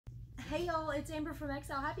Hey y'all, it's Amber from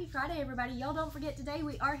Exile. Happy Friday, everybody. Y'all don't forget, today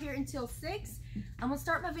we are here until 6. I'm going to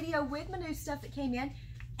start my video with my new stuff that came in.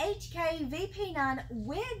 HK VP9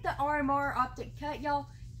 with the RMR optic cut, y'all.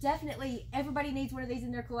 Definitely, everybody needs one of these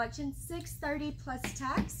in their collection. $630 plus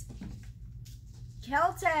tax.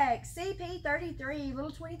 Keltec CP33,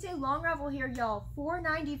 little 22 long rifle here, y'all.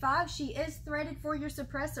 $495. She is threaded for your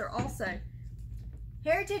suppressor also.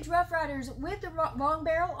 Heritage Rough Riders with the long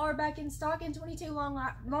barrel are back in stock in 22 long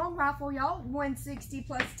rifle, y'all. $160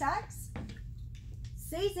 plus tax.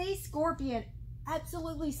 CZ Scorpion,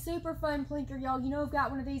 absolutely super fun plinker, y'all. You know I've got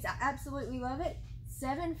one of these. I absolutely love it.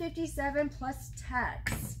 $757 plus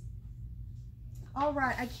tax. All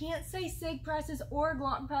right, I can't say SIG prices or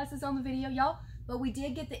Glock prices on the video, y'all, but we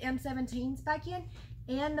did get the M17s back in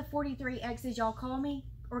and the 43Xs. Y'all call me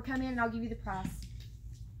or come in and I'll give you the price.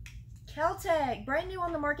 Keltec, brand new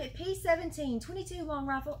on the market, P17, 22 long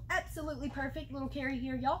rifle, absolutely perfect little carry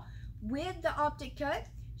here, y'all, with the optic cut.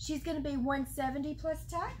 She's going to be $170 plus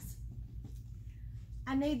tax.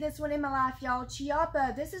 I need this one in my life, y'all.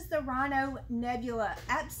 Chiappa, this is the Rhino Nebula,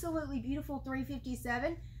 absolutely beautiful,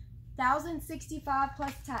 $357, $1,065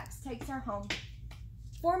 plus tax, takes her home.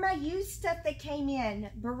 For my used stuff that came in,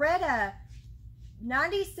 Beretta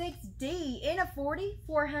 96D in a 40,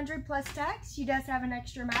 $400 plus tax. She does have an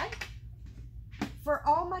extra mag. For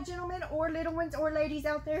all my gentlemen or little ones or ladies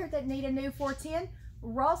out there that need a new 410,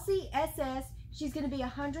 Rossi SS, she's going to be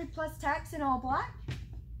 $100 plus tax in all black.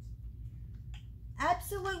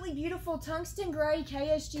 Absolutely beautiful tungsten gray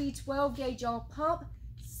KSG 12 gauge, y'all. Pump,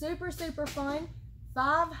 super fun.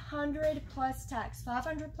 $500 plus tax.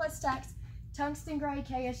 $500 plus tax. Tungsten gray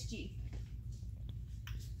KSG.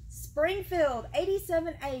 Springfield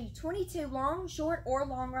 87A 22 long, short, or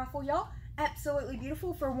long rifle, y'all. Absolutely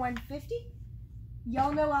beautiful for $150.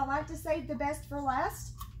 Y'all know I like to save the best for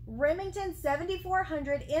last. Remington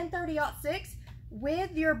 7400 in 30-06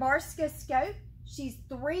 with your Barska scope. She's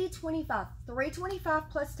 $325. $325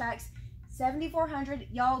 plus tax. 7400.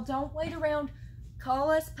 Y'all don't wait around.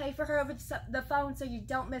 Call us, pay for her over the phone so you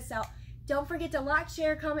don't miss out. Don't forget to like,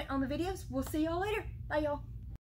 share, comment on the videos. We'll see y'all later. Bye, y'all.